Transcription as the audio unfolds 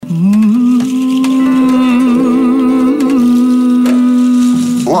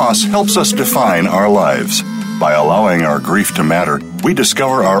loss helps us define our lives. By allowing our grief to matter, we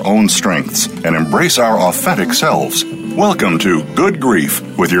discover our own strengths and embrace our authentic selves. Welcome to Good Grief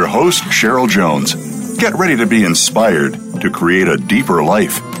with your host, Cheryl Jones. Get ready to be inspired to create a deeper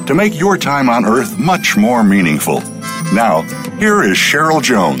life, to make your time on Earth much more meaningful. Now, here is Cheryl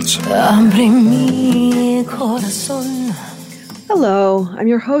Jones. Hello, I'm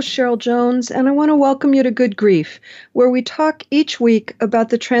your host, Cheryl Jones, and I want to welcome you to Good Grief, where we talk each week about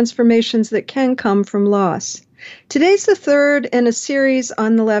the transformations that can come from loss. Today's the third in a series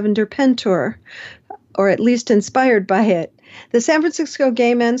on the Lavender Pen Tour, or at least inspired by it. The San Francisco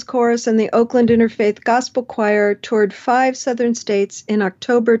Gay Men's Chorus and the Oakland Interfaith Gospel Choir toured 5 southern states in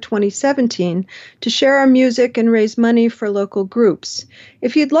October 2017 to share our music and raise money for local groups.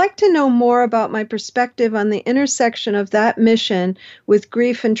 If you'd like to know more about my perspective on the intersection of that mission with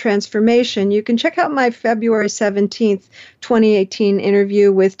grief and transformation, you can check out my February 17th, 2018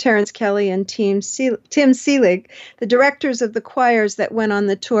 interview with Terrence Kelly and Tim Seelig, the directors of the choirs that went on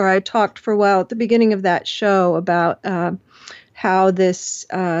the tour. I talked for a while at the beginning of that show about how this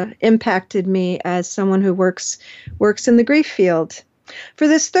impacted me as someone who works in the grief field. For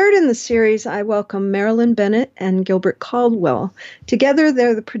this third in the series, I welcome Marilyn Bennett and Gilbert Caldwell. Together,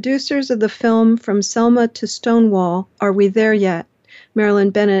 they're the producers of the film From Selma to Stonewall, Are We There Yet? Marilyn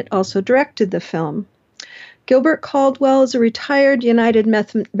Bennett also directed the film. Gilbert Caldwell is a retired United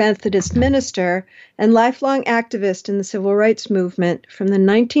Methodist minister and lifelong activist in the civil rights movement from the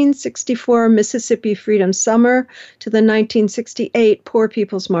 1964 Mississippi Freedom Summer to the 1968 Poor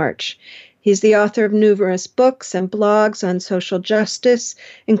People's March. He's the author of numerous books and blogs on social justice,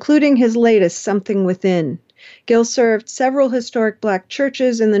 including his latest, Something Within. Gil served several historic Black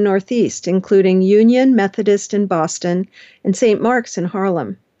churches in the Northeast, including Union Methodist in Boston and St. Mark's in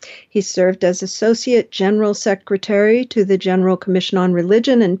Harlem. He served as Associate General Secretary to the General Commission on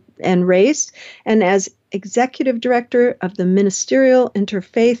Religion and Race and as Executive Director of the Ministerial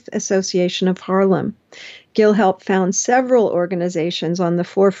Interfaith Association of Harlem. Gil helped found several organizations on the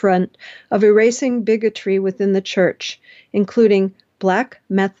forefront of erasing bigotry within the church, including Black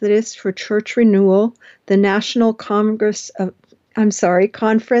Methodists for Church Renewal, the National Conference of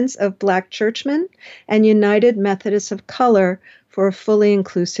Black Churchmen, and United Methodists of Color for a Fully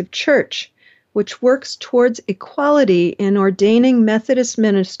Inclusive Church, which works towards equality in ordaining Methodist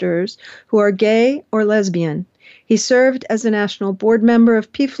ministers who are gay or lesbian. He served as a national board member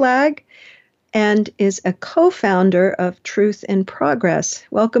of PFLAG and is a co-founder of Truth in Progress.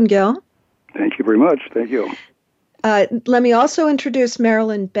 Welcome, Gil. Thank you very much. Thank you. Let me also introduce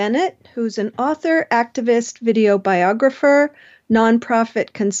Marilyn Bennett, who's an author, activist, video biographer,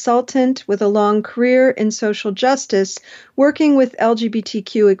 nonprofit consultant with a long career in social justice, working with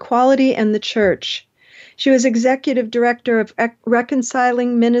LGBTQ equality and the church. She was executive director of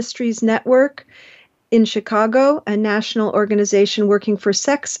Reconciling Ministries Network in Chicago, a national organization working for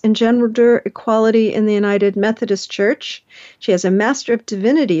sex and gender equality in the United Methodist Church. She has a Master of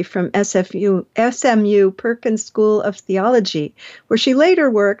Divinity from SMU Perkins School of Theology, where she later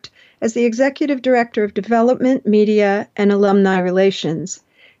worked as the Executive Director of Development, Media, and Alumni Relations.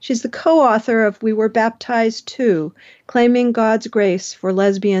 She's the co-author of We Were Baptized Too, Claiming God's Grace for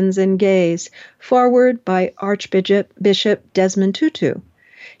Lesbians and Gays, forward by Archbishop Desmond Tutu.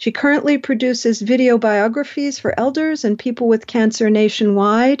 She currently produces video biographies for elders and people with cancer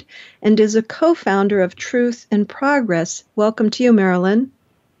nationwide and is a co-founder of Truth in Progress. Welcome to you, Marilyn.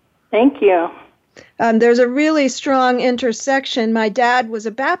 Thank you. There's a really strong intersection. My dad was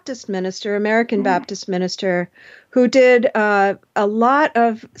a Baptist minister, American Baptist minister, who did a lot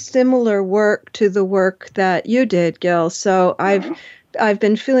of similar work to the work that you did, Gil. So I've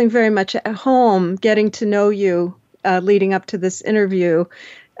been feeling very much at home getting to know you leading up to this interview.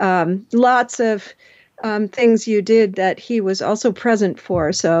 Lots of things you did that he was also present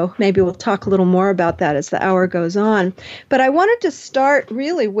for. So maybe we'll talk a little more about that as the hour goes on. But I wanted to start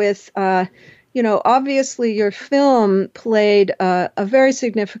really with obviously your film played a very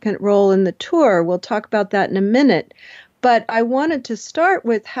significant role in the tour. We'll talk about that in a minute. But I wanted to start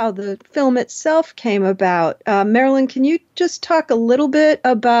with how the film itself came about. Marilyn, can you just talk a little bit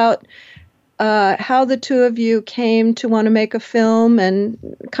about how the two of you came to want to make a film and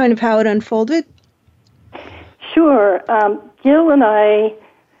kind of how it unfolded? Sure. Gil and I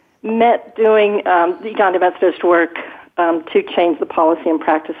met doing the Uganda Methodist work to change the policy and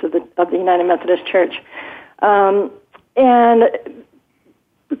practice of the United Methodist Church. And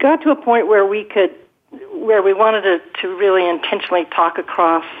we got to a point where we wanted to really intentionally talk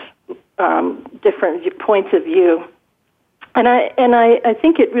across different points of view. And I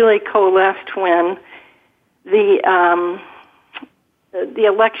think it really coalesced when the the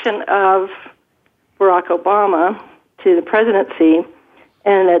election of Barack Obama to the presidency,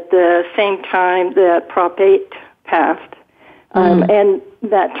 and at the same time that Prop 8 passed. And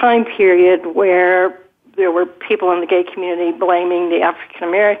that time period where there were people in the gay community blaming the African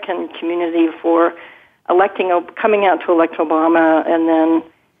American community for coming out to elect Obama and then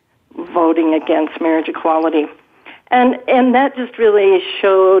voting against marriage equality. And that just really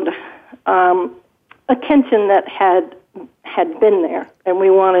showed a tension that had been there, and we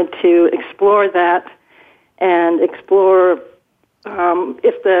wanted to explore that and explore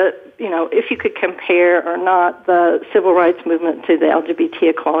if you could compare or not the civil rights movement to the LGBT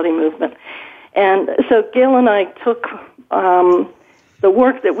equality movement. And so Gil and I took the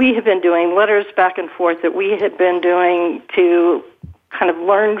work that we had been doing, letters back and forth that we had been doing to kind of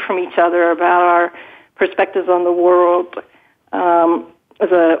learn from each other about our perspectives on the world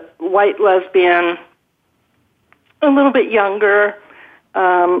as a white lesbian, a little bit younger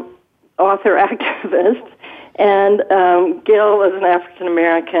author activist, and Gil as an African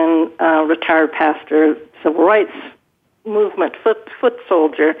American retired pastor, civil rights movement foot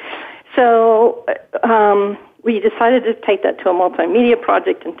soldier. So we decided to take that to a multimedia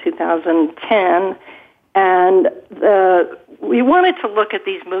project in 2010, and we wanted to look at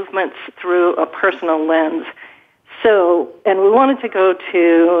these movements through a personal lens. So, and we wanted to go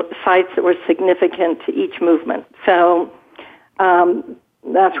to sites that were significant to each movement. So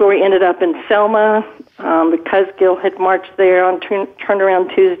that's where we ended up in Selma, because Gil had marched there on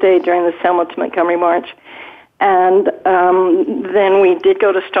Turnaround Tuesday during the Selma to Montgomery March. And then we did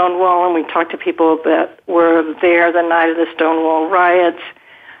go to Stonewall, and we talked to people that were there the night of the Stonewall riots.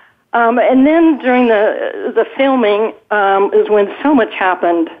 And then during the filming is when so much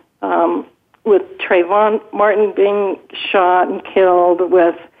happened, with Trayvon Martin being shot and killed,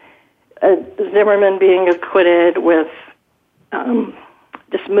 with Zimmerman being acquitted, with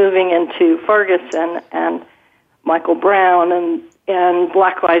just moving into Ferguson and Michael Brown and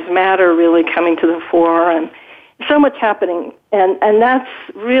Black Lives Matter really coming to the fore, and so much happening. And that's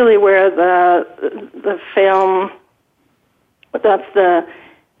really where the film, that's the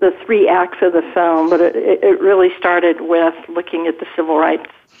three acts of the film, but it really started with looking at the civil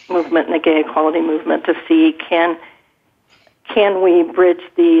rights movement and the gay equality movement to see can we bridge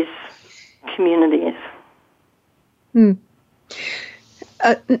these communities.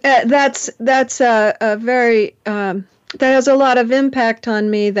 That's a very that has a lot of impact on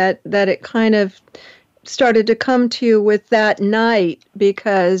me. That it kind of started to come to you with that night,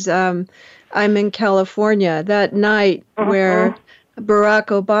 because I'm in California. That night where Barack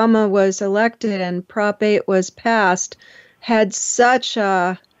Obama was elected and Prop 8 was passed had such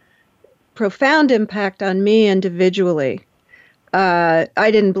a profound impact on me individually. I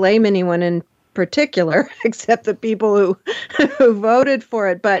didn't blame anyone in particular except the people who voted for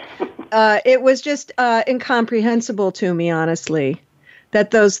it, but it was just incomprehensible to me, honestly,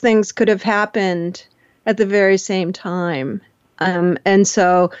 that those things could have happened at the very same time. And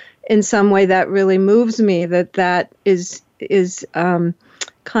so in some way that really moves me, that is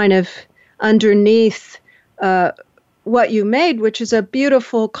kind of underneath what you made, which is a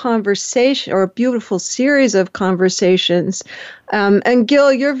beautiful conversation, or a beautiful series of conversations. And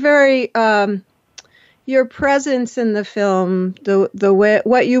Gil, you're very your presence in the film, the way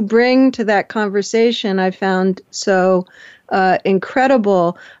what you bring to that conversation, I found so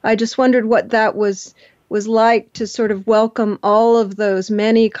incredible. I just wondered what that was like to sort of welcome all of those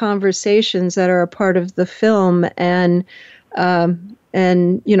many conversations that are a part of the film, and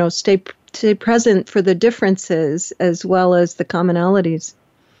stay present for the differences as well as the commonalities.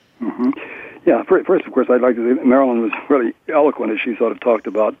 Mm-hmm. Yeah, first, of course, I'd like to say Marilyn was really eloquent as she sort of talked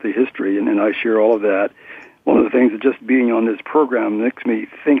about the history, and I share all of that. One of the things that just being on this program makes me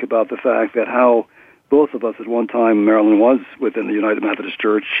think about the fact that how both of us at one time, Marilyn was within the United Methodist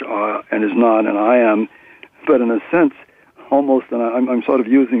Church and is not, and I am, but in a sense, almost, and I'm sort of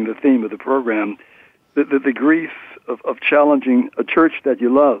using the theme of the program, the grief of challenging a church that you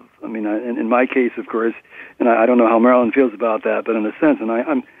love. I mean, in my case, of course, and I don't know how Marilyn feels about that, but in a sense,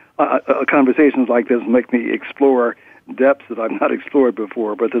 and conversations like this make me explore depths that I've not explored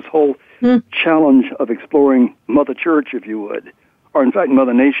before. But this whole challenge of exploring Mother Church, if you would, or in fact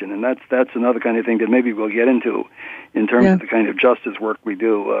Mother Nation, and that's another kind of thing that maybe we'll get into in terms of the kind of justice work we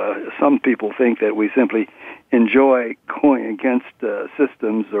do. Some people think that we simply enjoy going against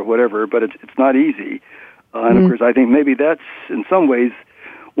systems or whatever, but it's not easy. And of course, I think maybe that's in some ways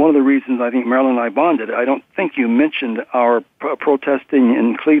one of the reasons I think Marilyn and I bonded. I don't think you mentioned our protesting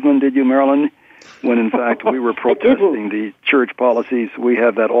in Cleveland, did you, Marilyn? When in fact we were protesting the church policies. We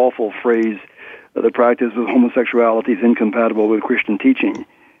have that awful phrase, the practice of homosexuality is incompatible with Christian teaching.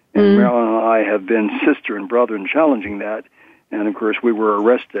 And Marilyn and I have been sister and brother in challenging that. And, of course, we were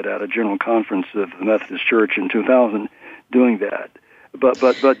arrested at a general conference of the Methodist Church in 2000 doing that. But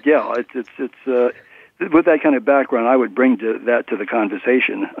yeah, it's with that kind of background, I would bring that to the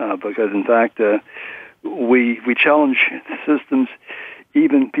conversation because, in fact, we challenge systems,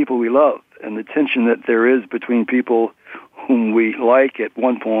 even people we love, and the tension that there is between people whom we like at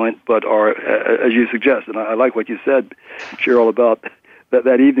one point, but are, as you suggest, and I like what you said, Cheryl, about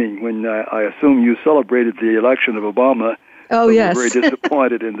that evening when I assume you celebrated the election of Obama. Oh, yes. Very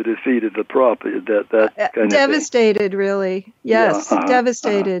disappointed in the defeat of the prop. That kind devastated, really. Yes, yeah,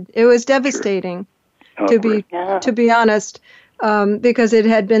 devastated. It was devastating, sure. to be honest, because it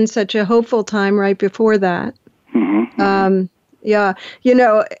had been such a hopeful time right before that. Yeah,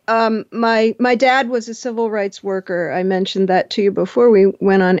 my dad was a civil rights worker. I mentioned that to you before we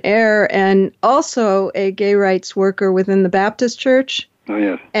went on air, and also a gay rights worker within the Baptist Church. Oh,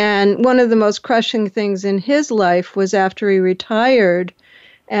 yes. And one of the most crushing things in his life was after he retired,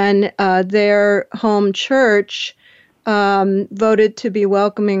 and their home church voted to be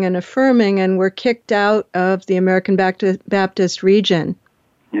welcoming and affirming, and were kicked out of the American Baptist region.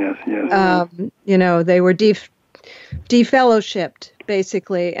 Yes. They were defellowshipped,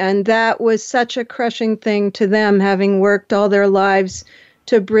 basically. And that was such a crushing thing to them, having worked all their lives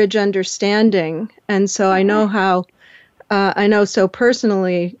to bridge understanding. And so I know I know so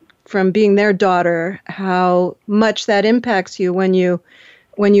personally from being their daughter how much that impacts you when you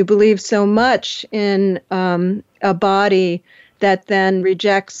believe so much in a body that then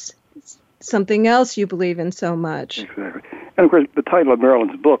rejects something else you believe in so much. Exactly. And, of course, the title of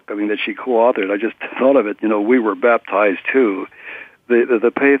Marilyn's book, that she co-authored, I just thought of it, we were baptized too.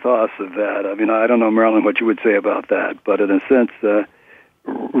 The pathos of that, I don't know, Marilyn, what you would say about that, but in a sense,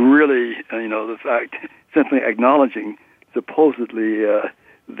 really, the fact, simply acknowledging supposedly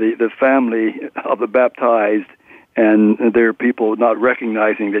the family of the baptized, and there are people not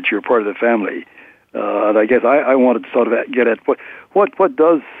recognizing that you're part of the family. And I guess I wanted to sort of get at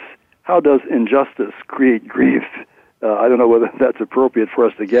how does injustice create grief? I don't know whether that's appropriate for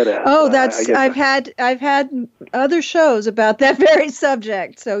us to get at. Oh, I've had other shows about that very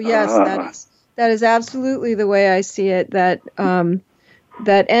subject. So yes, that is absolutely the way I see it. That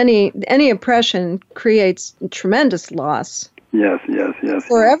any oppression creates tremendous loss. Yes.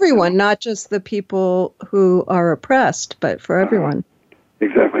 For everyone, not just the people who are oppressed, but for everyone.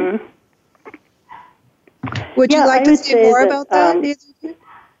 Exactly. Mm-hmm. Would you like to say more about that?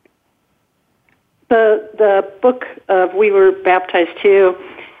 The book of We Were Baptized Too,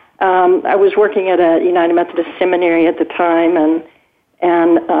 I was working at a United Methodist seminary at the time,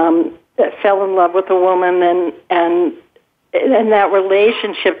 and fell in love with a woman, and that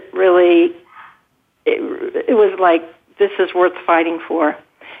relationship really, it was like, this is worth fighting for.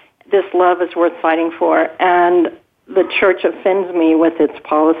 This love is worth fighting for. And the church offends me with its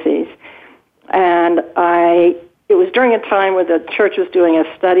policies. And it was during a time where the church was doing a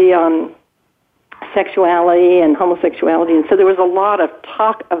study on sexuality and homosexuality, and so there was a lot of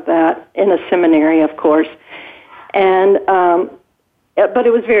talk of that in a seminary, of course. And but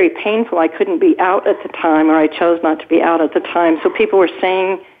it was very painful. I couldn't be out at the time, or I chose not to be out at the time. So people were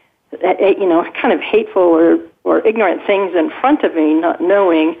saying, kind of hateful or ignorant things in front of me, not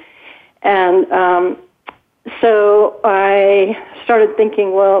knowing. And so I started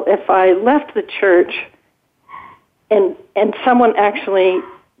thinking, well, if I left the church and someone actually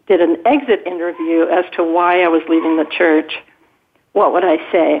did an exit interview as to why I was leaving the church, what would I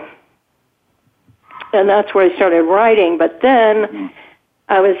say? And that's where I started writing. But then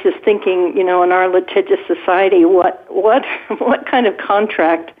I was just thinking, in our litigious society, what kind of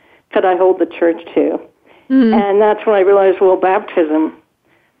contract could I hold the church to? Mm-hmm. And that's when I realized, baptism.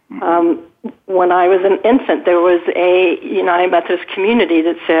 When I was an infant, there was a United Methodist community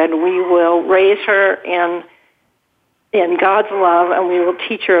that said, we will raise her in God's love, and we will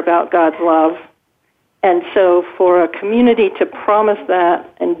teach her about God's love. And so for a community to promise that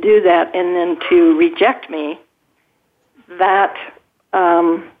and do that and then to reject me, that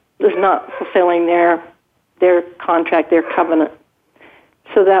is not fulfilling their contract, their covenant.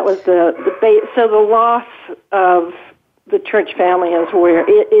 So that was so the loss of the church family is where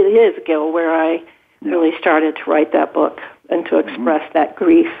it is, Gil, where I really started to write that book and to express that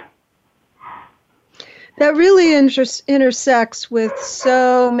grief. That really intersects with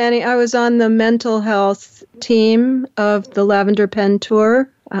so many. I was on the mental health team of the Lavender Pen Tour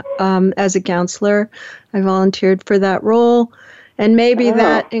as a counselor. I volunteered for that role. And maybe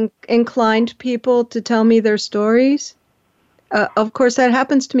that inclined people to tell me their stories. Of course, that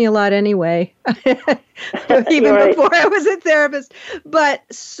happens to me a lot anyway, even right. before I was a therapist. But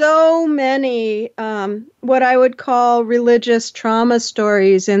so many, what I would call religious trauma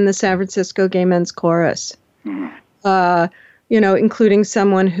stories in the San Francisco Gay Men's Chorus. Mm-hmm. Including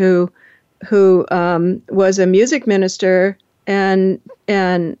someone who was a music minister, and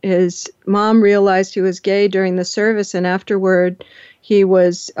his mom realized he was gay during the service, and afterward he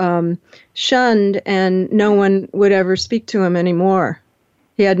was shunned, and no one would ever speak to him anymore.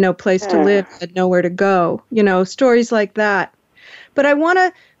 He had no place to live, had nowhere to go. Stories like that. But I want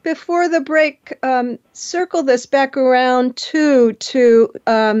to, before the break, circle this back around to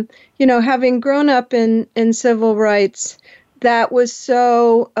having grown up in civil rights. That was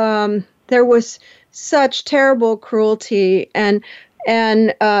so. There was such terrible cruelty, and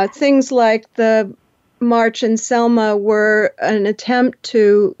things like the March in Selma were an attempt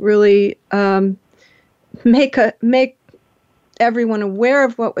to really make everyone aware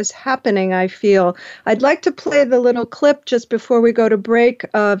of what was happening, I feel. I'd like to play the little clip just before we go to break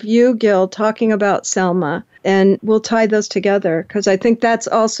of you, Gil, talking about Selma, and we'll tie those together, because I think that's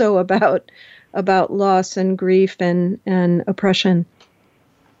also about loss and grief and oppression.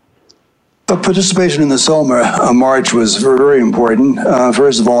 Participation in the Selma March was very, very important.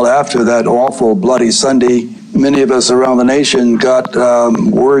 First of all, after that awful Bloody Sunday, many of us around the nation got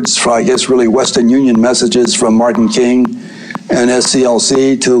words from, I guess, really Western Union messages from Martin King and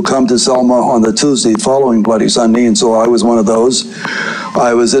SCLC to come to Selma on the Tuesday following Bloody Sunday, and so I was one of those.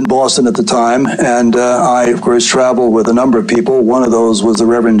 I was in Boston at the time, and I, of course, traveled with a number of people. One of those was the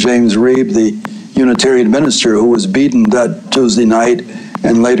Reverend James Reeb, the Unitarian minister who was beaten that Tuesday night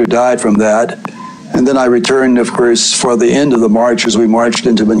and later died from that. And then I returned, of course, for the end of the march as we marched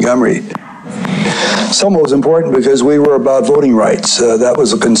into Montgomery. Selma was important because we were about voting rights. That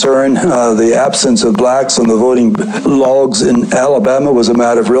was a concern. The absence of blacks on the voting logs in Alabama was a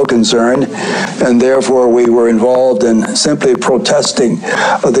matter of real concern, and therefore we were involved in simply protesting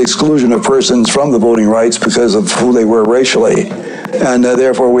the exclusion of persons from the voting rights because of who they were racially. And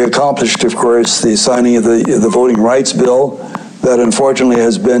therefore we accomplished, of course, the signing of the Voting Rights Bill, that unfortunately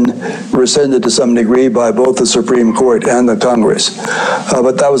has been rescinded to some degree by both the Supreme Court and the Congress.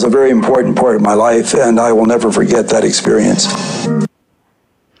 But that was a very important part of my life, and I will never forget that experience.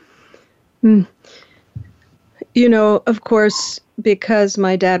 Of course, because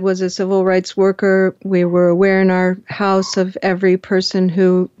my dad was a civil rights worker, we were aware in our house of every person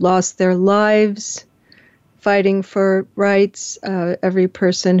who lost their lives fighting for rights, every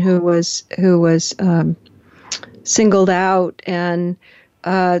person who was singled out, and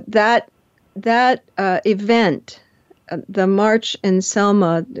that event, the march in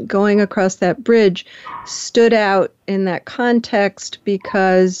Selma, going across that bridge, stood out in that context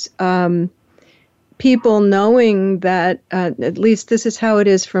because people knowing that, at least this is how it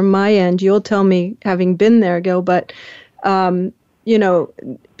is from my end. You'll tell me, having been there, Gil, but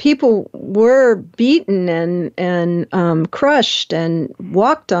people were beaten and crushed and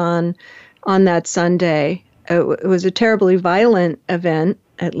walked on that Sunday. It was a terribly violent event.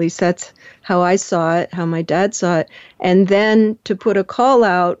 At least that's how I saw it, how my dad saw it. And then to put a call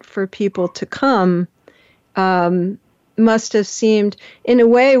out for people to come must have seemed, in a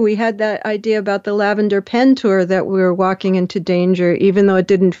way, we had that idea about the Lavender Pen Tour, that we were walking into danger, even though it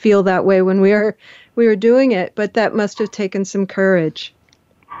didn't feel that way when we were doing it. But that must have taken some courage.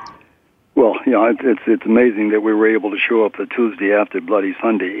 Well, it's amazing that we were able to show up the Tuesday after Bloody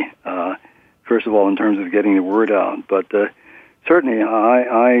Sunday. First of all, in terms of getting the word out, but certainly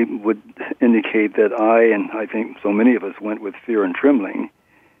I would indicate that and I think so many of us went with fear and trembling.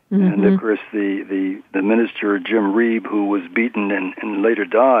 Mm-hmm. And of course, the minister, Jim Reeb, who was beaten and later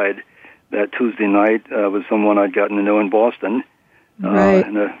died that Tuesday night, was someone I'd gotten to know in Boston, right,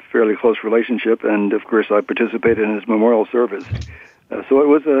 in a fairly close relationship, and of course I participated in his memorial service. So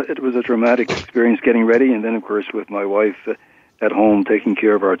it was a traumatic experience getting ready, and then of course with my wife at home taking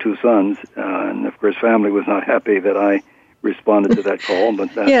care of our two sons, and of course family was not happy that I responded to that call,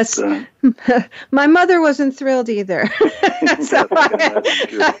 but that's... Yes, my mother wasn't thrilled either, so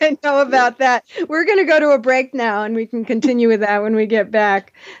I know about that. We're going to go to a break now, and we can continue with that when we get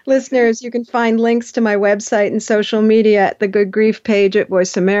back. Listeners, you can find links to my website and social media at the Good Grief page at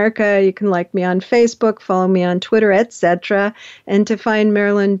Voice America. You can like me on Facebook, follow me on Twitter, etc. And to find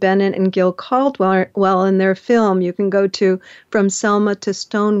Marilyn Bennett and Gil Caldwell in their film, you can go to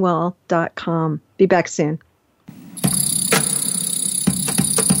FromSelmaToStonewall.com. Be back soon.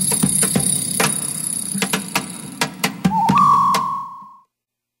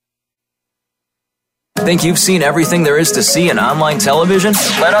 Think you've seen everything there is to see in online television?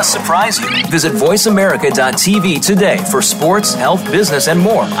 Let us surprise you. Visit voiceamerica.tv today for sports, health, business, and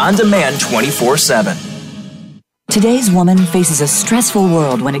more on demand 24/7. Today's woman faces a stressful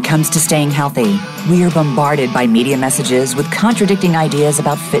world when it comes to staying healthy. We are bombarded by media messages with contradicting ideas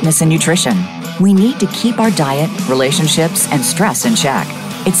about fitness and nutrition. We need to keep our diet, relationships, and stress in check.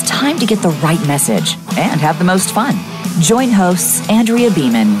 It's time to get the right message and have the most fun. Join hosts Andrea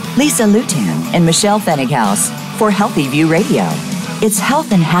Beeman, Lisa Lutan, and Michelle Fennighaus for Healthy View Radio. It's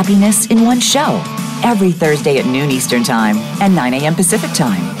health and happiness in one show. Every Thursday at noon Eastern Time and 9 a.m. Pacific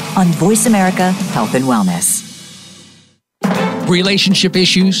Time on Voice America Health and Wellness. Relationship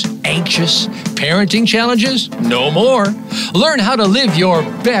issues? Anxious? Parenting challenges? No more. Learn how to live your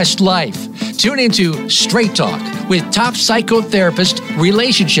best life. Tune into Straight Talk with top psychotherapist,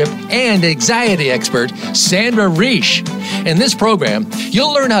 relationship, and anxiety expert Sandra Reish. In this program,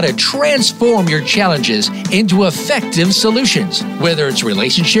 you'll learn how to transform your challenges into effective solutions, whether it's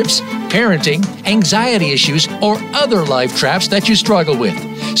relationships, parenting, anxiety issues, or other life traps that you struggle with.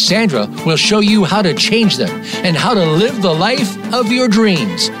 Sandra will show you how to change them and how to live the life of your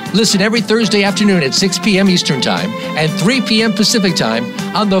dreams. Listen every Thursday afternoon at 6 p.m. Eastern Time and 3 p.m. Pacific Time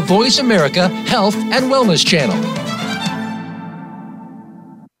on the Voice America Health and Wellness Channel.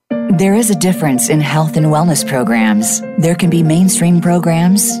 There is a difference in health and wellness programs. There can be mainstream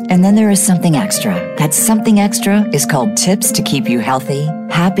programs, and then there is something extra. That something extra is called Tips to Keep You Healthy,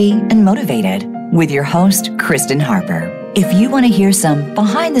 Happy, and Motivated with your host, Kristen Harper. If you want to hear some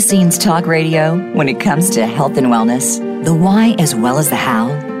behind-the-scenes talk radio when it comes to health and wellness, the why as well as the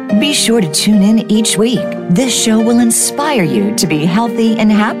how, be sure to tune in each week. This show will inspire you to be healthy and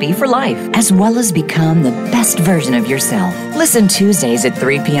happy for life, as well as become the best version of yourself. Listen Tuesdays at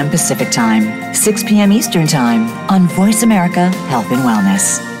 3 p.m. Pacific Time, 6 p.m. Eastern Time on Voice America Health and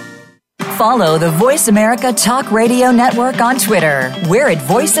Wellness. Follow the Voice America Talk Radio Network on Twitter. We're at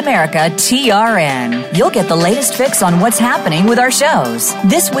Voice America TRN. You'll get the latest fix on what's happening with our shows,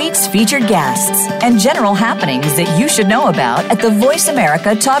 this week's featured guests, and general happenings that you should know about at the Voice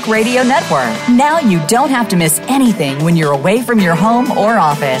America Talk Radio Network. Now you don't have to miss anything when you're away from your home or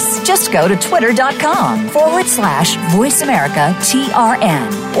office. Just go to twitter.com/Voice America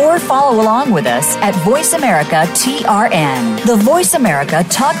TRN or follow along with us at Voice America TRN, the Voice America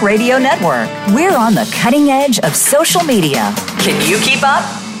Talk Radio Network. We're on the cutting edge of social media. Can you keep up?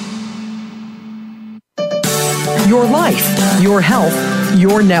 Your life, your health,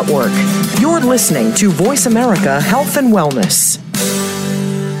 your network. You're listening to Voice America Health and Wellness.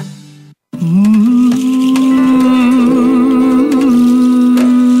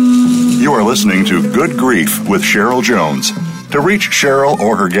 You are listening to Good Grief with Cheryl Jones. To reach Cheryl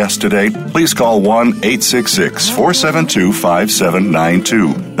or her guest today, please call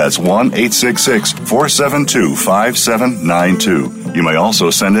 1-866-472-5792. That's 1-866-472-5792. You may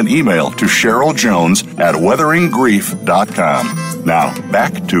also send an email to CherylJones@weatheringgrief.com. Now,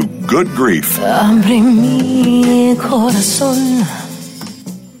 back to Good Grief.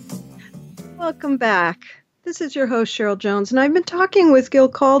 Welcome back. This is your host, Cheryl Jones, and I've been talking with Gil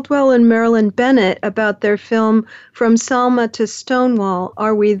Caldwell and Marilyn Bennett about their film From Selma to Stonewall,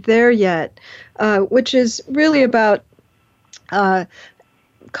 Are We There Yet?, which is really about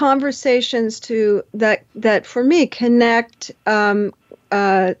conversations that for me connect the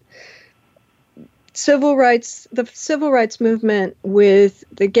civil rights movement with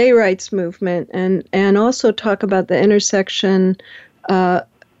the gay rights movement, and also talk about the intersection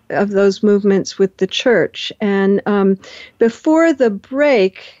of those movements with the church. And before the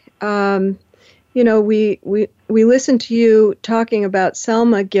break, we listened to you talking about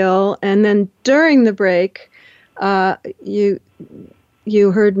Selma, Gil, and then during the break, you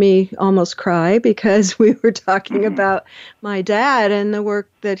heard me almost cry because we were talking about my dad and the work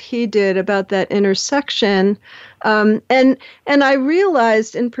that he did about that intersection. And I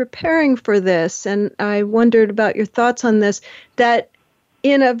realized in preparing for this, and I wondered about your thoughts on this, that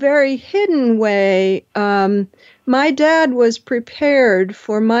in a very hidden way, my dad was prepared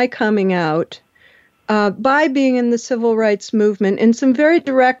for my coming out by being in the civil rights movement in some very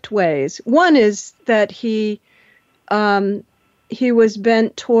direct ways. One is that he was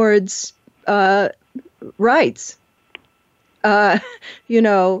bent towards rights, that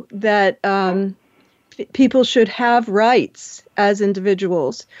people should have rights as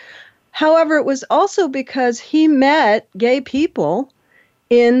individuals. However, it was also because he met gay people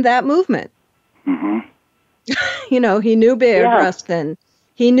in that movement. Mm-hmm. He knew Bayard Rustin.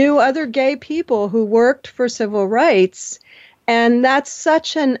 He knew other gay people who worked for civil rights. And that's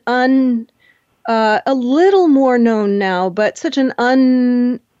such a little more known now, but such an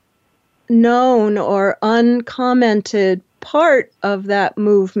unknown or uncommented part of that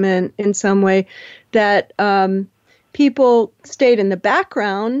movement in some way that people stayed in the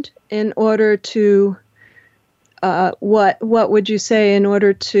background in order to what would you say, in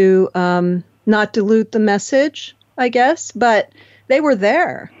order to not dilute the message, I guess, but they were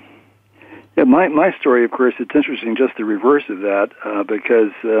there. Yeah, my story, of course, it's interesting, just the reverse of that,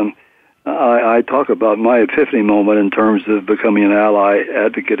 because I talk about my epiphany moment in terms of becoming an ally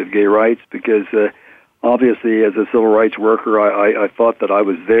advocate of gay rights, because obviously as a civil rights worker, I thought that I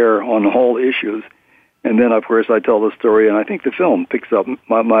was there on all issues. And then, of course, I tell the story, and I think the film picks up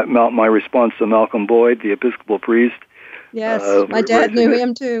my response to Malcolm Boyd, the Episcopal priest. Yes, my dad knew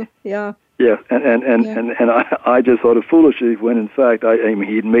him too. Yeah. Yeah, and I just sort of foolishly, when in fact I mean,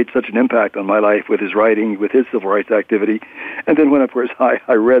 he'd made such an impact on my life with his writing, with his civil rights activity, and then when, of course,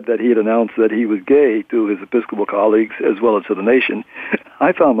 I read that he had announced that he was gay to his Episcopal colleagues as well as to the nation,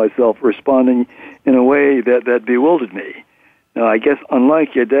 I found myself responding in a way that bewildered me. Now, I guess,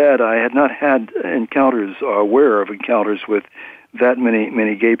 unlike your dad, I had not had encounters or aware of encounters with that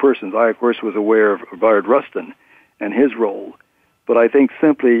many gay persons. I, of course, was aware of Bayard Rustin and his role. But I think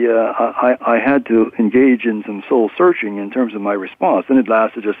simply I had to engage in some soul searching in terms of my response, and it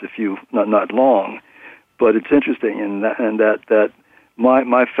lasted just a few, not long. But it's interesting in that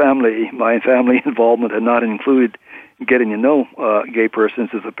my family involvement had not included getting to know gay persons,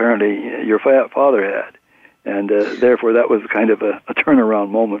 as apparently your father had. And therefore, that was kind of a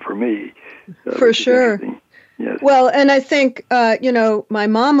turnaround moment for me. For sure. Yes. Well, and I think, my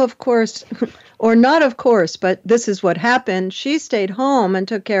mom, of course, or not of course, but this is what happened. She stayed home and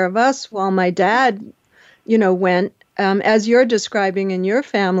took care of us while my dad, went, as you're describing in your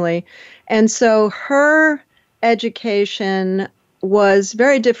family. And so her education was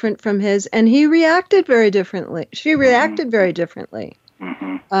very different from his, and he reacted very differently. She reacted very differently.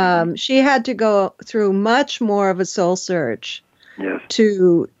 Mm-hmm. She had to go through much more of a soul search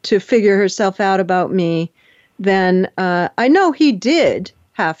to figure herself out about me than I know he did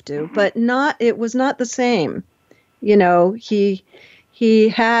have to, but it was not the same. He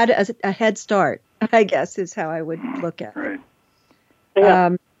had a head start, I guess, is how I would look at it. Right.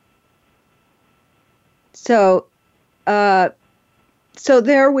 Yeah. So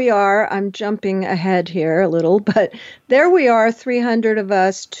there we are. I'm jumping ahead here a little, but there we are, 300 of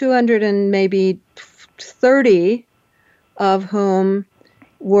us, 200 and maybe 30 of whom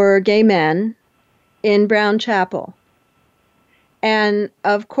were gay men in Brown Chapel. And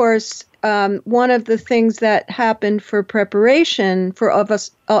of course, one of the things that happened for preparation for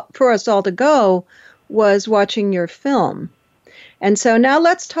us all to go was watching your film. And so now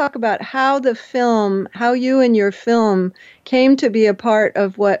let's talk about how you and your film came to be a part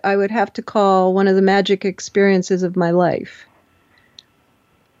of what I would have to call one of the magic experiences of my life.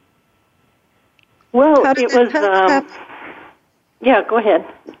 Well, yeah, go ahead.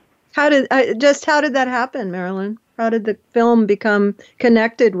 How did that happen, Marilyn? How did the film become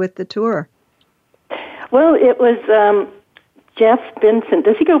connected with the tour? Well, it was Jeff Vincent.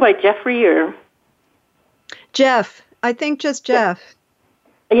 Does he go by Jeffrey or? Jeff. I think just Jeff.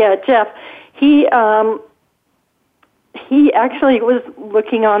 Yeah, Jeff. He actually was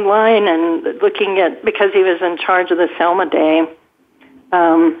looking online and looking at, because he was in charge of the Selma Day,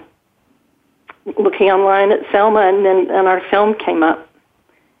 looking online at Selma, and our film came up.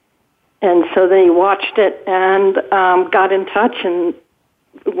 And so then he watched it and got in touch and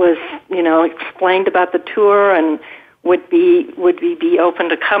was, explained about the tour and would we be open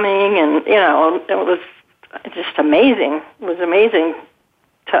to coming, and it was just amazing. It was amazing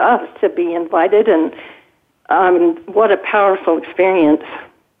to us to be invited, and what a powerful experience.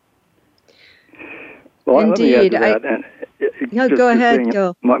 Well, indeed. Let me add to that. Go ahead,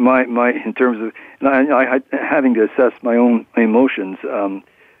 Gil. My in terms of, and I having to assess my own emotions.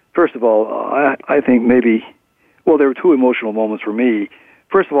 First of all, I think maybe, there were two emotional moments for me.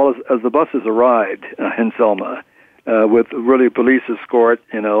 First of all, as the buses arrived in Selma, with really a police escort,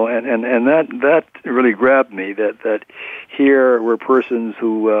 and that really grabbed me, that here were persons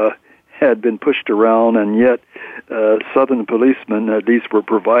who had been pushed around, and yet Southern policemen at least were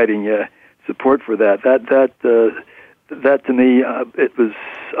providing support for that. That to me, it was,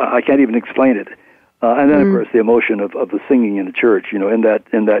 I can't even explain it. And then, of course, the emotion of the singing in the church. In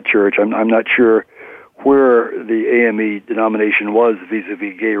that church, I'm not sure where the AME denomination was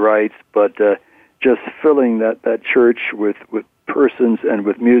vis-a-vis gay rights, but just filling that church with persons and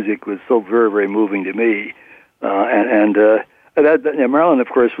with music was so very, very moving to me. Marilyn, of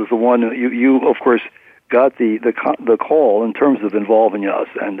course, was the one you of course got the call in terms of involving us,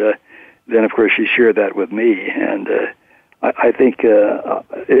 and then of course she shared that with me, and I think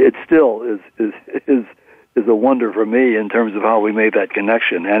it still is a wonder for me in terms of how we made that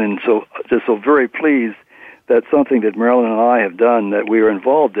connection, and so very pleased that something that Marilyn and I have done that we were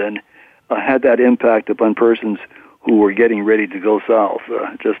involved in had that impact upon persons who were getting ready to go south.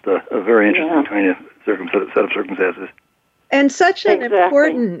 Just a very interesting kind of set of circumstances. And such an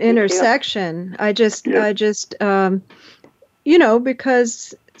important intersection. I just,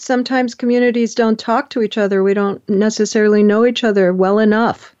 because sometimes communities don't talk to each other. We don't necessarily know each other well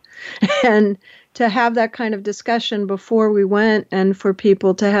enough. And to have that kind of discussion before we went, and for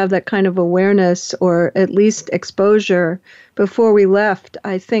people to have that kind of awareness or at least exposure before we left,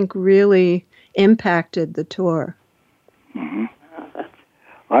 I think really impacted the tour. Mm-hmm.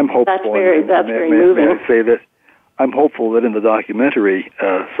 I'm hopeful. That's very moving. May I say that I'm hopeful that in the documentary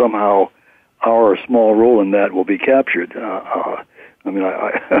somehow our small role in that will be captured.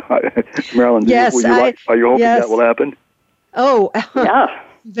 Marilyn, yes, are you hoping that will happen? Oh, yeah.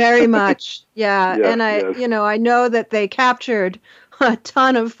 Very much, yeah. And I know that they captured a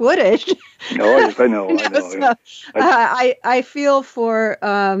ton of footage. No, yes, I know. So, I feel for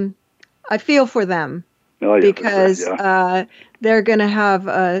them because they're going to have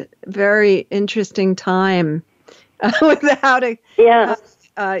a very interesting time without it. Yeah.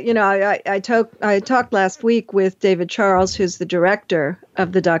 I talked last week with David Charles, who's the director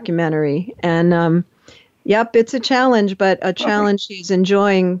of the documentary, and yep, it's a challenge, but a challenge he's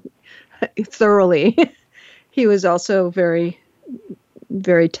enjoying thoroughly. He was also very,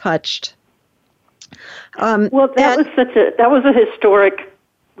 very touched. That was a historic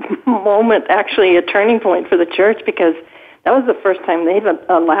moment, actually a turning point for the church, because that was the first time they've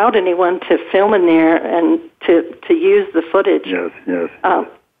allowed anyone to film in there and to use the footage. Yes.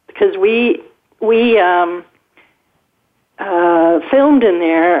 Because we filmed in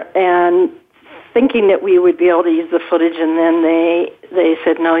there and thinking that we would be able to use the footage, and then they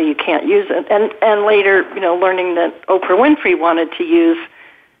said, no, you can't use it. And later, learning that Oprah Winfrey wanted to use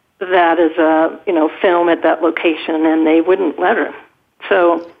that as a, film at that location, and they wouldn't let her.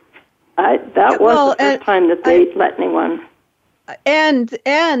 So that was the first time that they let anyone. And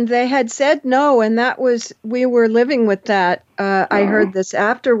they had said no, and that was, we were living with that. I heard this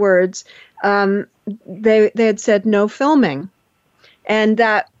afterwards. They had said no filming, and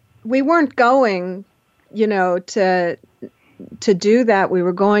that we weren't going, to do that. We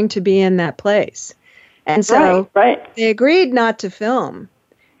were going to be in that place. And so they agreed not to film.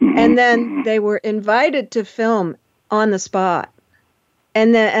 And then they were invited to film on the spot.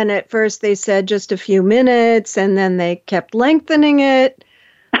 And at first they said just a few minutes, and then they kept lengthening it.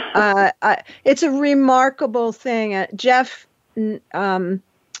 It's a remarkable thing. Jeff,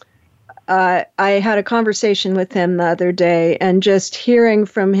 I had a conversation with him the other day, and just hearing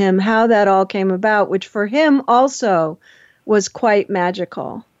from him how that all came about, which for him also was quite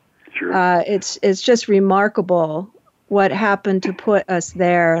magical. Sure. It's just remarkable what happened to put us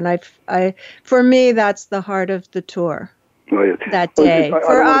there, and I for me that's the heart of the tour. That day,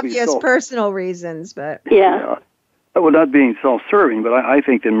 for obvious personal reasons, but well, not being self-serving, but I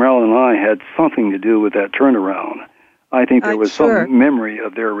think that Marilyn and I had something to do with that turnaround. I think there was some memory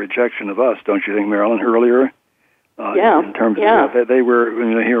of their rejection of us, don't you think, Marilyn, earlier? In terms of they were,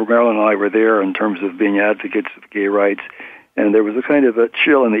 here Marilyn and I were there in terms of being advocates of gay rights, and there was a kind of a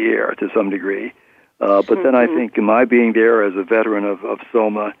chill in the air to some degree. But then I think my being there as a veteran of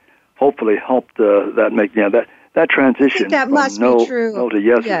SOMA hopefully helped that make that transition from no to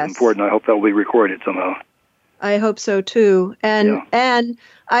yes is important. I hope that will be recorded somehow. I hope so too. And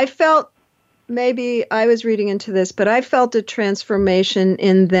I felt, maybe I was reading into this, but I felt a transformation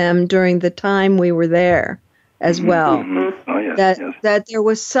in them during the time we were there as well. Mm-hmm. Oh, yes, that there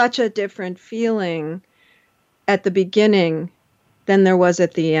was such a different feeling at the beginning than there was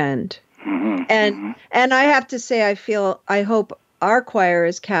at the end. Mm-hmm. And I have to say, I hope our choir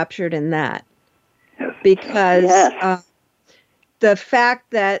is captured in that. Because the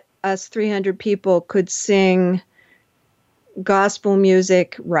fact that us 300 people could sing gospel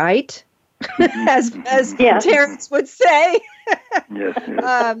music right, as Terrence would say,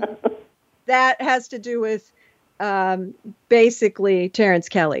 that has to do with basically Terrence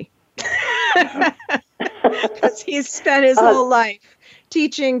Kelly. Because he's spent his whole life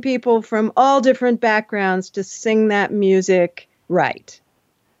teaching people from all different backgrounds to sing that music right.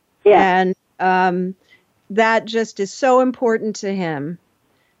 And that just is so important to him,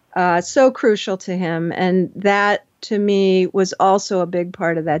 so crucial to him. And that, to me, was also a big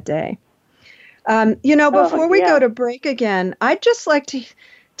part of that day. Before we go to break again, I'd just like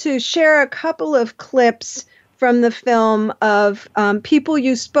to share a couple of clips from the film of people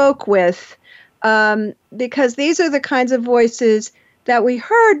you spoke with because these are the kinds of voices that we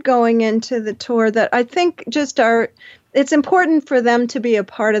heard going into the tour that I think just it's important for them to be a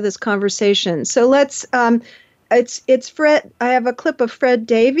part of this conversation. So let's, it's Fred, I have a clip of Fred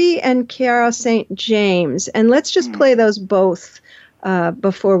Davey and Kiara St. James, and let's just play those both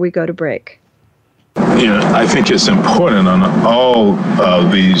before we go to break. I think it's important on all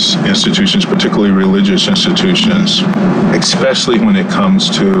of these institutions, particularly religious institutions, especially when it comes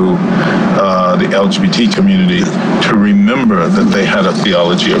to the LGBT community, to remember that they had a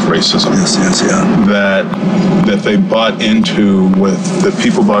theology of racism. That they bought into that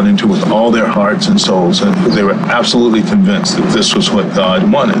people bought into with all their hearts and souls, and they were absolutely convinced that this was what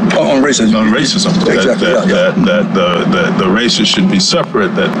God wanted. On racism. On racism. Exactly. That the races should be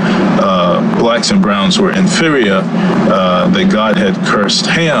separate, that blacks and browns were inferior, that God had cursed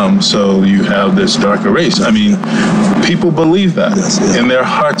Ham, so you have this darker race. I mean, people believe that. In their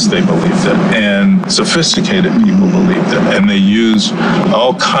hearts they believed it, and sophisticated people believed it, and they use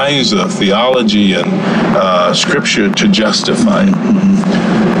all kinds of theology and scripture to justify it.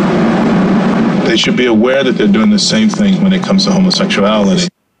 They should be aware that they're doing the same thing when it comes to homosexuality.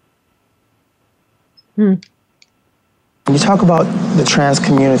 When you talk about the trans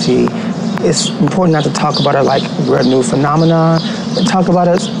community, it's important not to talk about it like we're a new phenomenon. Talk about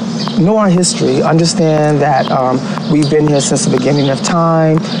it, know our history, understand that we've been here since the beginning of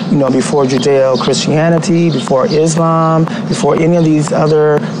time, before Judeo-Christianity, before Islam, before any of these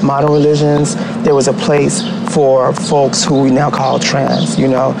other modern religions. There was a place for folks who we now call trans,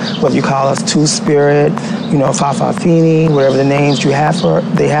 whether you call us Two-Spirit, Fa'afafini, whatever the names they had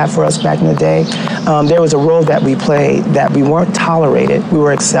for us back in the day. There was a role that we played that we weren't tolerated. We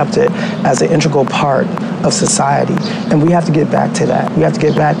were accepted as an integral part of society. And we have to get back to that. We have to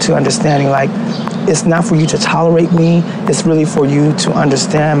get back to understanding, it's not for you to tolerate me. It's really for you to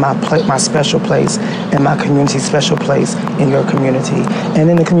understand my special place and my community's special place in your community and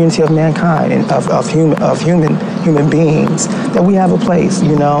in the community of mankind and of human beings, that we have a place,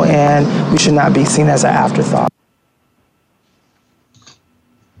 and we should not be seen as an afterthought.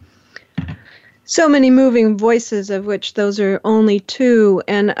 So many moving voices, of which those are only two,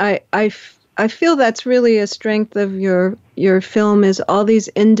 and I feel that's really a strength of your film, is all these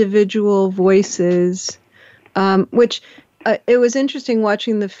individual voices, which it was interesting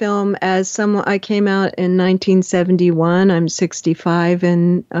watching the film as someone. I came out in 1971. I'm 65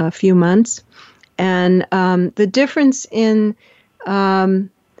 in a few months, and the difference in the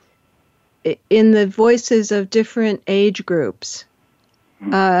voices of different age groups.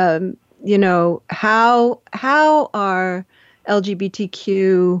 How our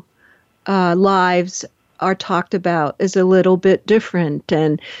LGBTQ lives are talked about is a little bit different,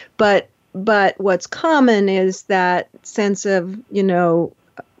 but what's common is that sense of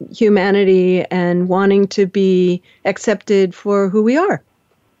humanity and wanting to be accepted for who we are.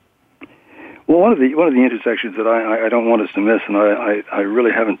 Well, one of the intersections that I don't want us to miss, and I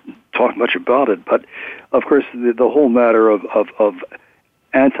really haven't talked much about it, but of course the whole matter of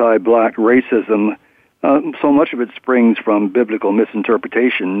anti-black racism. So much of it springs from biblical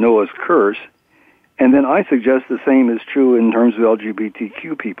misinterpretation, Noah's curse. And then I suggest the same is true in terms of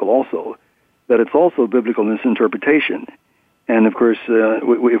LGBTQ people also, that it's also biblical misinterpretation. And of course,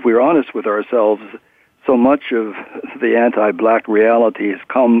 if we're honest with ourselves, so much of the anti-black reality has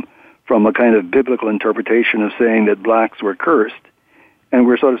come from a kind of biblical interpretation of saying that blacks were cursed. And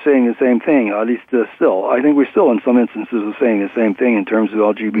we're sort of saying the same thing, at least still. I think we're still in some instances are saying the same thing in terms of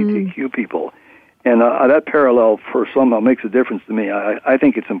LGBTQ people. And that parallel for some makes a difference to me. I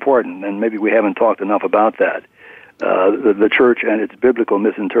think it's important, and maybe we haven't talked enough about that. The church and its biblical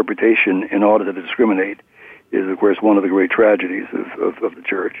misinterpretation in order to discriminate is, of course, one of the great tragedies of the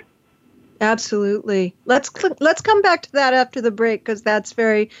church. Absolutely. Let's come back to that after the break, because that's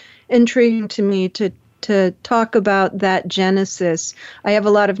very intriguing to me to talk about that genesis. I have a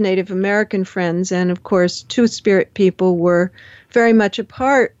lot of Native American friends, and of course, Two-Spirit people were very much a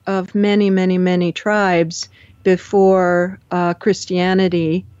part of many, many, many tribes before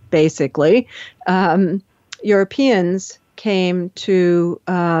Christianity, basically. Europeans came to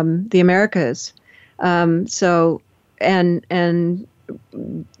the Americas.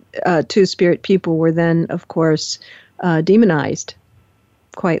 Two-Spirit people were then, of course, demonized,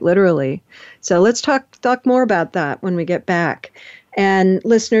 quite literally. So let's talk more about that when we get back. And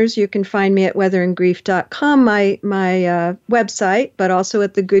listeners, you can find me at weatherandgrief.com, my website, but also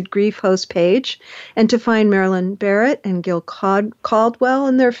at the Good Grief host page. And to find Marilyn Barrett and Gil Caldwell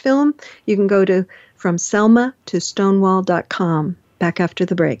in their film, you can go to FromSelma2Stonewall.com. Back after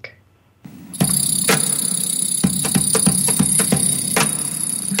the break.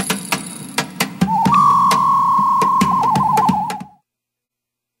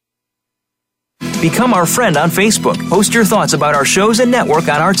 Become our friend on Facebook. Post your thoughts about our shows and network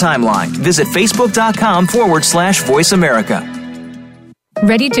on our timeline. Visit Facebook.com/Voice America.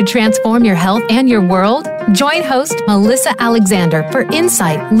 Ready to transform your health and your world? Join host Melissa Alexander for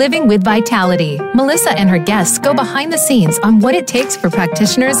Insight Living with Vitality. Melissa and her guests go behind the scenes on what it takes for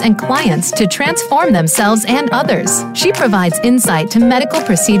practitioners and clients to transform themselves and others. She provides insight to medical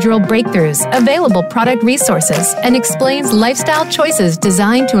procedural breakthroughs, available product resources, and explains lifestyle choices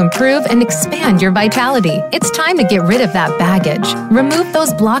designed to improve and expand your vitality. It's time to get rid of that baggage, remove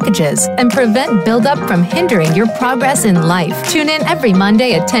those blockages, and prevent buildup from hindering your progress in life. Tune in every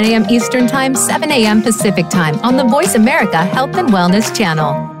Monday at 10 a.m. Eastern Time, 7 a.m. Pacific Time on the Voice America Health and Wellness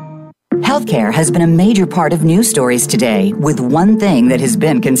Channel. Healthcare has been a major part of news stories today, with one thing that has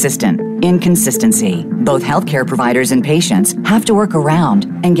been consistent: inconsistency. Both healthcare providers and patients have to work around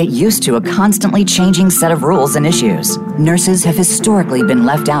and get used to a constantly changing set of rules and issues. Nurses have historically been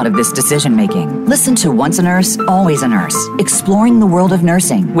left out of this decision-making. Listen to Once a Nurse, Always a Nurse, Exploring the World of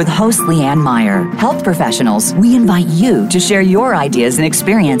Nursing with host Leanne Meyer. Health professionals, we invite you to share your ideas and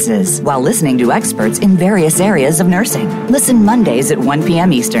experiences while listening to experts in various areas of nursing. Listen Mondays at 1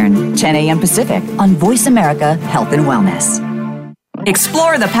 p.m. Eastern, 10 a.m. Pacific on Voice America Health and Wellness.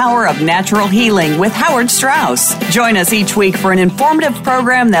 Explore the power of natural healing with Howard Strauss. Join us each week for an informative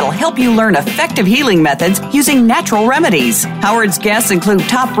program that'll help you learn effective healing methods using natural remedies. Howard's guests include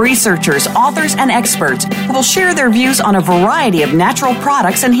top researchers, authors, and experts who will share their views on a variety of natural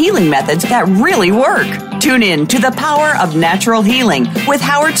products and healing methods that really work. Tune in to The Power of Natural Healing with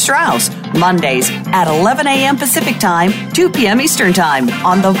Howard Strauss, Mondays at 11 a.m. Pacific Time, 2 p.m. Eastern Time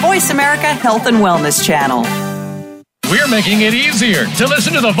on the Voice America Health and Wellness Channel. We're making it easier to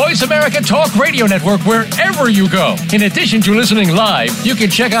listen to the Voice America Talk Radio Network wherever you go. In addition to listening live, you can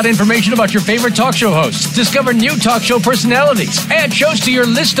check out information about your favorite talk show hosts, discover new talk show personalities, add shows to your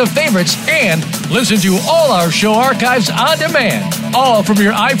list of favorites, and listen to all our show archives on demand. All from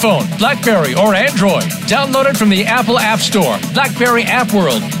your iPhone, BlackBerry, or Android. Download it from the Apple App Store, BlackBerry App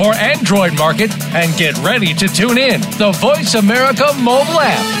World, or Android Market, and get ready to tune in. The Voice America mobile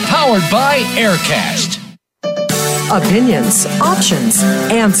app, powered by Aircast. Opinions, options,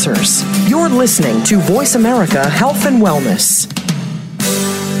 answers. You're listening to Voice America Health and Wellness.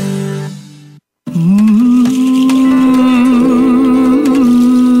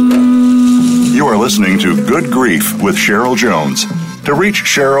 You are listening to Good Grief with Cheryl Jones. To reach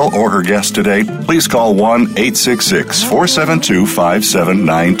Cheryl or her guest today, please call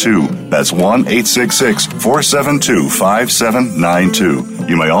 1-866-472-5792. That's 1-866-472-5792.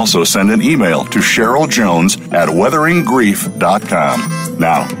 You may also send an email to CherylJones@weatheringgrief.com.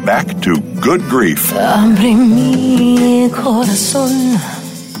 Now, back to Good Grief.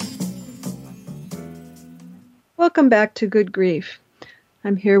 Welcome back to Good Grief.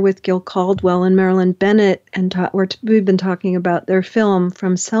 I'm here with Gil Caldwell and Marilyn Bennett, and we've been talking about their film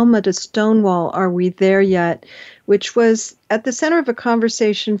From Selma to Stonewall, Are We There Yet?, which was at the center of a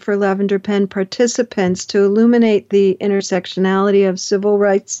conversation for Lavender Pen participants to illuminate the intersectionality of civil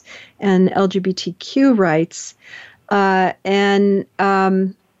rights and LGBTQ rights. During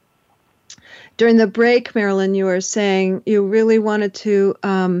the break, Marilyn, you were saying you really wanted to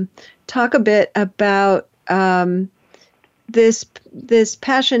talk a bit about this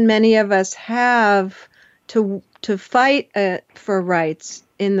passion many of us have to fight for rights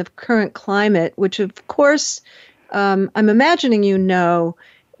in the current climate, which of course I'm imagining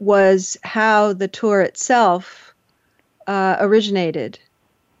was how the tour itself originated.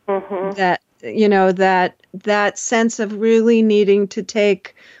 Mm-hmm. That sense of really needing to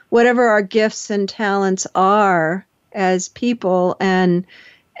take whatever our gifts and talents are as people and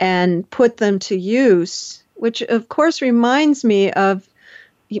put them to use, which of course reminds me of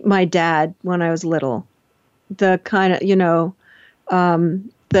my dad when I was little. The kind of,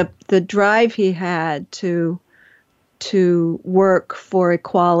 the drive he had to work for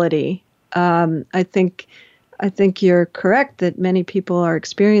equality. I think you're correct that many people are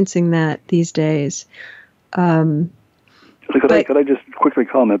experiencing that these days. Could I just quickly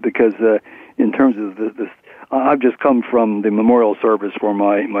comment, because in terms of this, I've just come from the memorial service for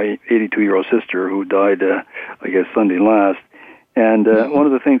my 82-year-old sister who died, Sunday last. And one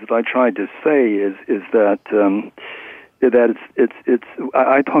of the things that I tried to say is that it's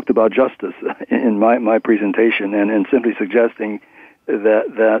I talked about justice in my presentation, and simply suggesting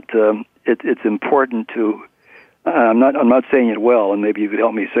that it's important to. I'm not saying it well, and maybe you could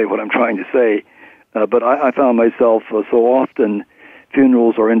help me say what I'm trying to say. But I found myself so often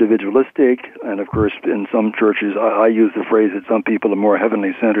funerals are individualistic, and of course in some churches I use the phrase that some people are more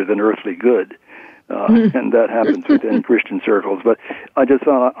heavenly centered than earthly good. and that happens within Christian circles. But I just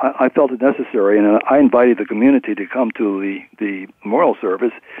found I felt it necessary, and I invited the community to come to the memorial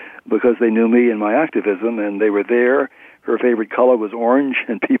service because they knew me and my activism, and they were there. Her favorite color was orange,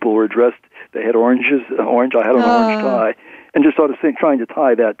 and people were dressed. They had orange. I had an orange tie, and just sort of trying to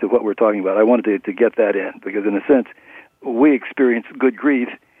tie that to what we're talking about. I wanted to get that in because, in a sense, we experienced good grief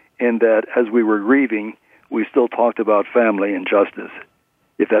in that as we were grieving, we still talked about family and justice,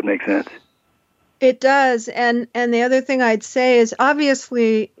 if that makes sense. It does. And the other thing I'd say is,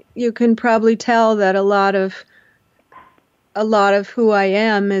 obviously, you can probably tell that a lot of who I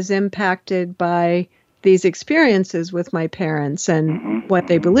am is impacted by these experiences with my parents and what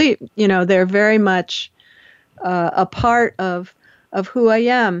they believe. You know, they're very much a part of who I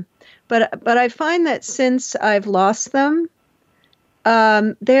am. But I find that since I've lost them,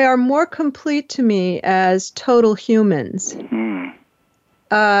 they are more complete to me as total humans.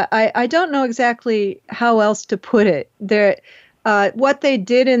 I don't know exactly how else to put it. What they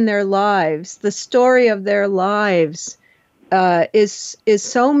did in their lives, the story of their lives, is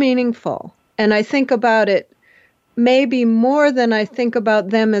so meaningful. And I think about it maybe more than I think about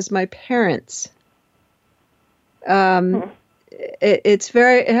them as my parents. It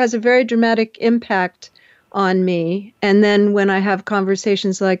has a very dramatic impact on me. And then when I have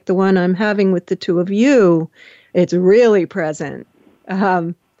conversations like the one I'm having with the two of you, it's really present.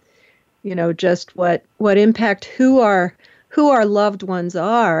 You know, just what impact who our loved ones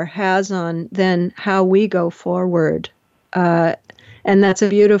are has on then how we go forward. And that's a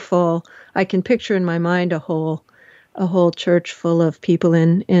beautiful, I can picture in my mind a whole church full of people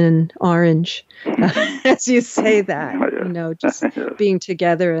in orange, as you say that, you know, just being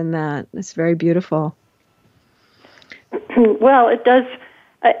together in that. It's very beautiful. Well, it does,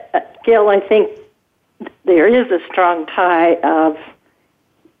 Gil, I think there is a strong tie of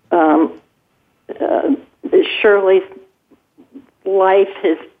Shirley's life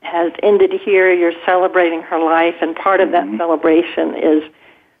has ended here. You're celebrating her life, and part of that celebration is,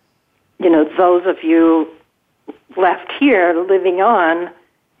 you know, those of you left here living on,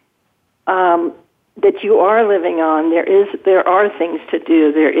 that you are living on. There are things to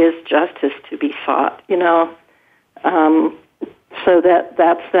do. There is justice to be sought. You know, so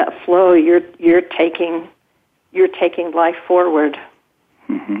that's that flow. You're taking life forward.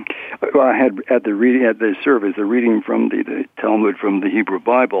 Well, I had at the service a reading from the Talmud from the Hebrew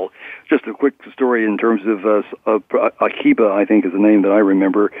Bible. Just a quick story in terms of Akiba, I think is the name that I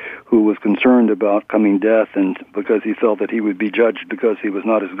remember, who was concerned about coming death, and because he felt that he would be judged because he was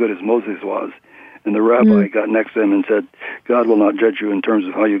not as good as Moses was. And the rabbi got next to him and said, God will not judge you in terms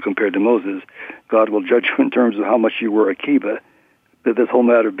of how you compared to Moses. God will judge you in terms of how much you were Akiba. That this whole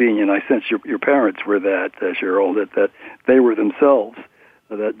matter being, and I sense your parents were that, Cheryl, that they were themselves.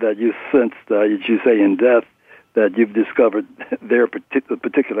 That you sensed, you say in death, that you've discovered their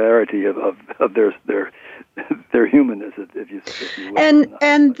particularity of their humanness, if you will.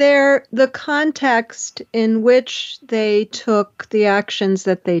 And the context in which they took the actions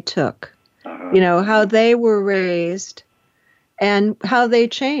that they took, you know, how they were raised, and how they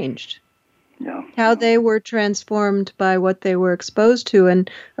changed, how they were transformed by what they were exposed to, and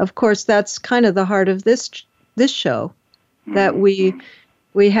of course that's kind of the heart of this show, that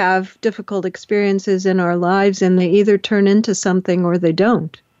we have difficult experiences in our lives, and they either turn into something or they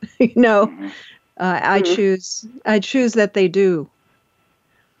don't. You know, I choose that they do.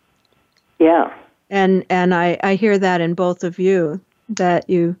 Yeah. And I hear that in both of you, that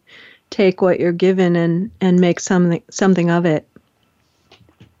you take what you're given and make something of it.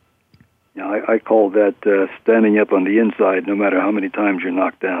 Yeah, I call that standing up on the inside, no matter how many times you're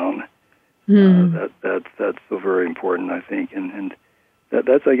knocked down. That's so very important, I think, and.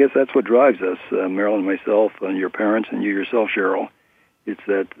 I guess that's what drives us, Marilyn, myself, and your parents, and you yourself, Cheryl. It's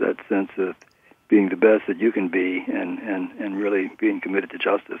that sense of being the best that you can be, and really being committed to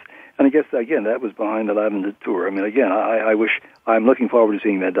justice. And I guess again that was behind the Lavender Tour. I mean, again, I'm looking forward to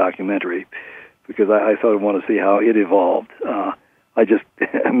seeing that documentary because I sort of want to see how it evolved. I just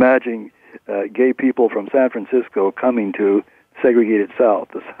imagine gay people from San Francisco coming to segregated South,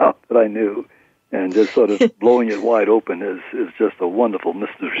 the South that I knew. And just sort of blowing it wide open is just a wonderful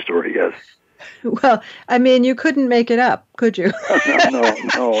mystery story, yes. Well, I mean, you couldn't make it up, could you? No.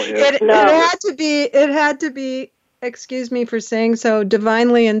 Yes. It had to be. Excuse me for saying so,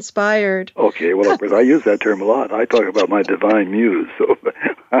 divinely inspired. Okay, well, of course, I use that term a lot. I talk about my divine muse, so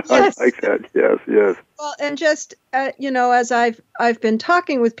yes. I like that. Yes. Well, and just you know, as I've been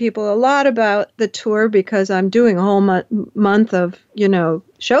talking with people a lot about the tour because I'm doing a whole month of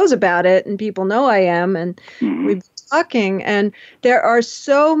shows about it, and people know I am, and we've been talking, and there are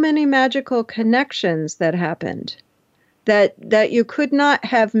so many magical connections that happened that you could not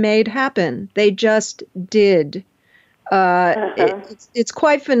have made happen. They just did. It's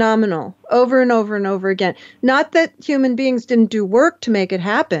quite phenomenal, over and over and over again. Not that human beings didn't do work to make it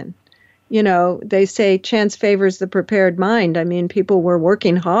happen. You know, they say chance favors the prepared mind. I mean, people were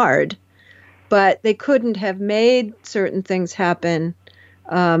working hard, but they couldn't have made certain things happen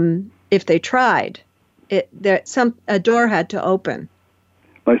if they tried. A door had to open.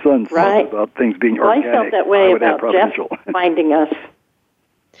 My son talks about things being organic. I felt that way about Jeff finding us.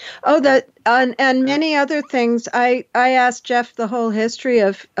 Oh, that and many other things. I asked Jeff the whole history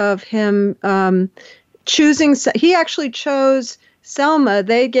of him choosing. He actually chose Selma.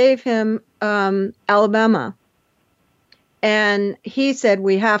 They gave him Alabama, and he said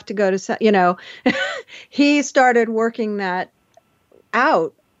we have to go to. You know, he started working that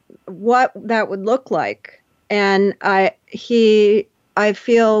out, what that would look like, and I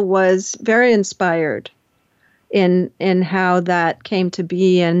feel was very inspired in how that came to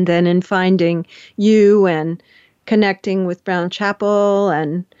be, and then in finding you and connecting with Brown Chapel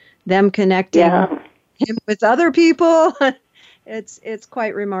and them connecting him with other people. It's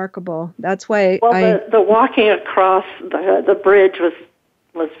quite remarkable. That's why the walking across the bridge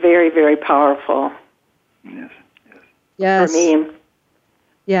was very, very powerful. Yes. For me.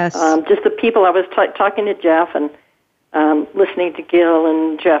 Yes. Just the people. I was talking to Jeff and listening to Gil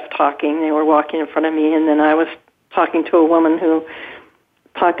and Jeff talking. They were walking in front of me, and then I was talking to a woman who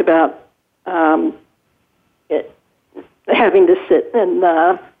talked about having to sit in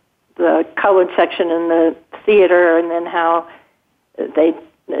the colored section in the theater, and then how they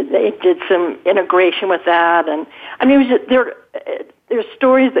did some integration with that. And I mean, there's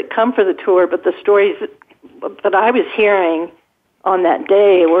stories that come for the tour, but the stories that I was hearing on that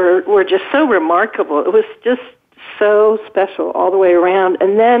day were just so remarkable. It was just so special all the way around.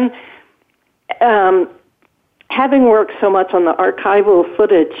 And then having worked so much on the archival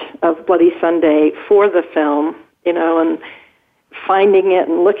footage of Bloody Sunday for the film, you know, and finding it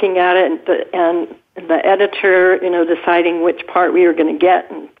and looking at it, and the editor, you know, deciding which part we were going to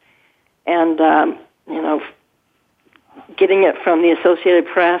get, and you know, getting it from the Associated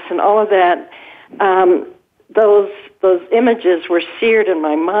Press and all of that. Those images were seared in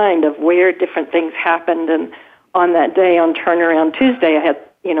my mind of where different things happened. And on that day, on Turnaround Tuesday, I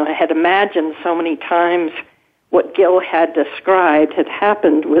had imagined so many times what Gil had described had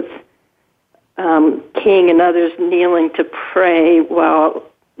happened with King and others kneeling to pray, while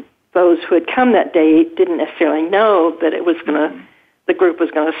those who had come that day didn't necessarily know that the group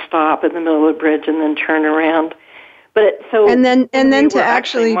was going to stop in the middle of the bridge and then turn around. But and then to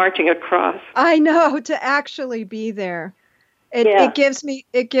actually marching across. I know, to actually be there. It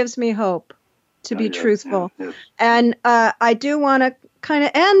gives me hope, to be truthful. Yes. And I do want to kind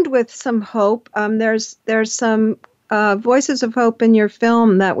of end with some hope. There's some voices of hope in your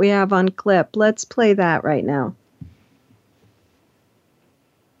film that we have on clip. Let's play that right now.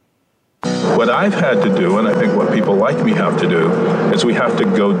 What I've had to do, and I think what people like me have to do, is we have to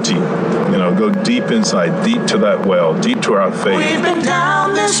go deep. You know, go deep inside, deep to that well, deep to our faith. We've been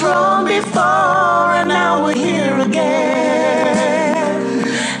down this road before, and now we're here again.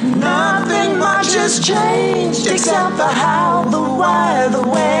 Nothing much has changed except the how, the why, the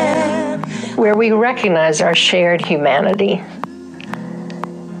when. Where we recognize our shared humanity,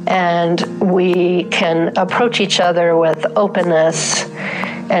 and we can approach each other with openness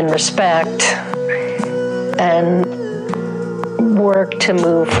and respect, and work to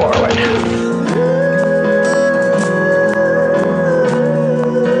move forward.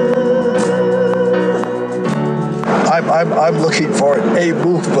 I'm looking for a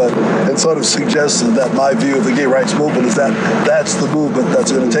movement, and sort of suggested that my view of the gay rights movement is that that's the movement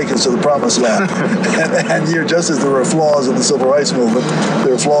that's going to take us to the promised land. and here, just as there are flaws in the civil rights movement,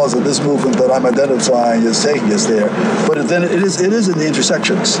 there are flaws in this movement that I'm identifying as taking us there. But then it is in the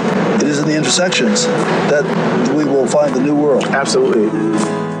intersections. It is in the intersections that we will find the new world. Absolutely.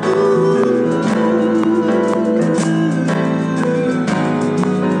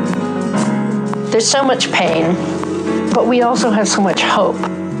 There's so much pain, but we also have so much hope.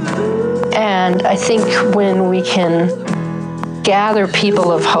 And I think when we can gather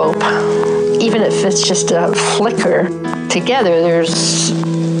people of hope, even if it's just a flicker, together, there's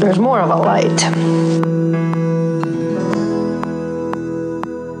more of a light.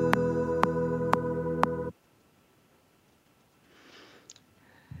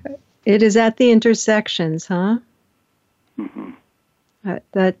 It is at the intersections, huh? Mm-hmm.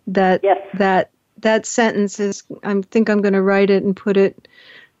 That sentence is, I think I'm going to write it and put it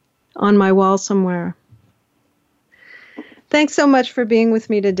on my wall somewhere. Thanks so much for being with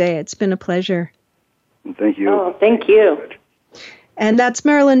me today. It's been a pleasure. Thank you. Oh, thank you. And that's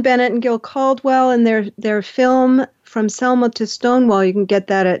Marilyn Bennett and Gil Caldwell and their film From Selma to Stonewall. You can get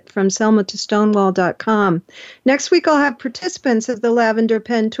that from selmaToStonewall.com. Next week, I'll have participants of the Lavender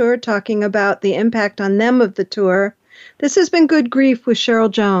Pen Tour talking about the impact on them of the tour. This has been Good Grief with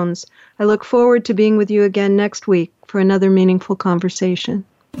Cheryl Jones. I look forward to being with you again next week for another meaningful conversation.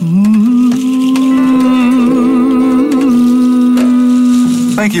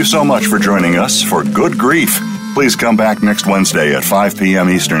 Thank you so much for joining us for Good Grief. Please come back next Wednesday at 5 p.m.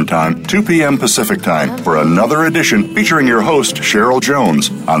 Eastern Time, 2 p.m. Pacific Time for another edition featuring your host, Cheryl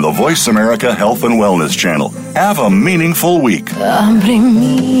Jones, on the Voice America Health and Wellness Channel. Have a meaningful week. Abre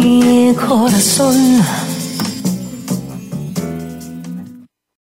mi corazón.